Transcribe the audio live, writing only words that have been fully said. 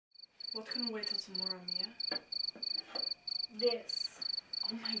What can we wait till tomorrow, Mia? This.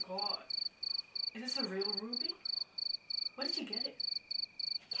 Oh my god. Is this a real ruby? Where did you get it?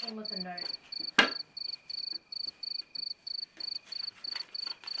 It came with a note.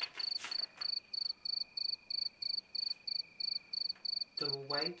 The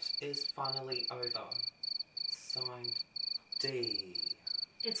wait is finally over. Signed, D.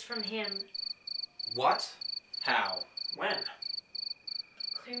 It's from him. What? How? When?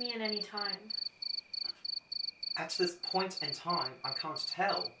 Clue me in any time. At this point in time, I can't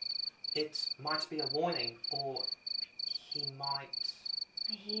tell. It might be a warning, or he might...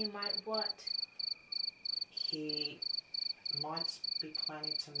 He might what? He might be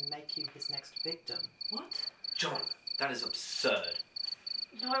planning to make you his next victim. What? John, that is absurd.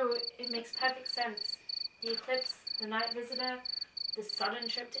 No, it makes perfect sense. The eclipse, the night visitor, the sudden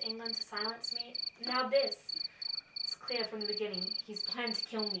trip to England to silence me. Now this. It's clear from the beginning. He's planned to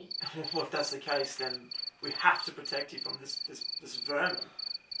kill me. Well, if that's the case, then we have to protect you from this vermin.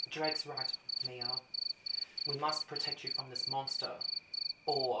 Drake's right, Mia. We must protect you from this monster.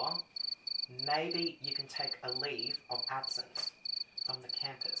 Or maybe you can take a leave of absence from the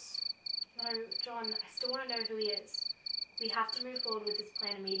campus. No, John, I still want to know who he is. We have to move forward with this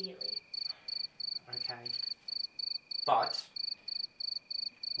plan immediately. Okay. But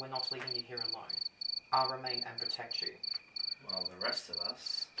we're not leaving you here alone. I'll remain and protect you. While the rest of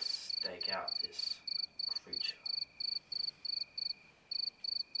us stake out this creature.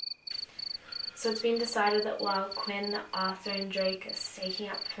 So it's been decided that while Quinn, Arthur and Drake are staking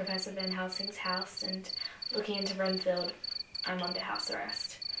up Professor Van Helsing's house and looking into Renfield, I'm under house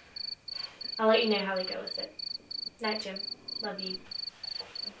arrest. I'll let you know how they go with it. Night, Jim. Love you.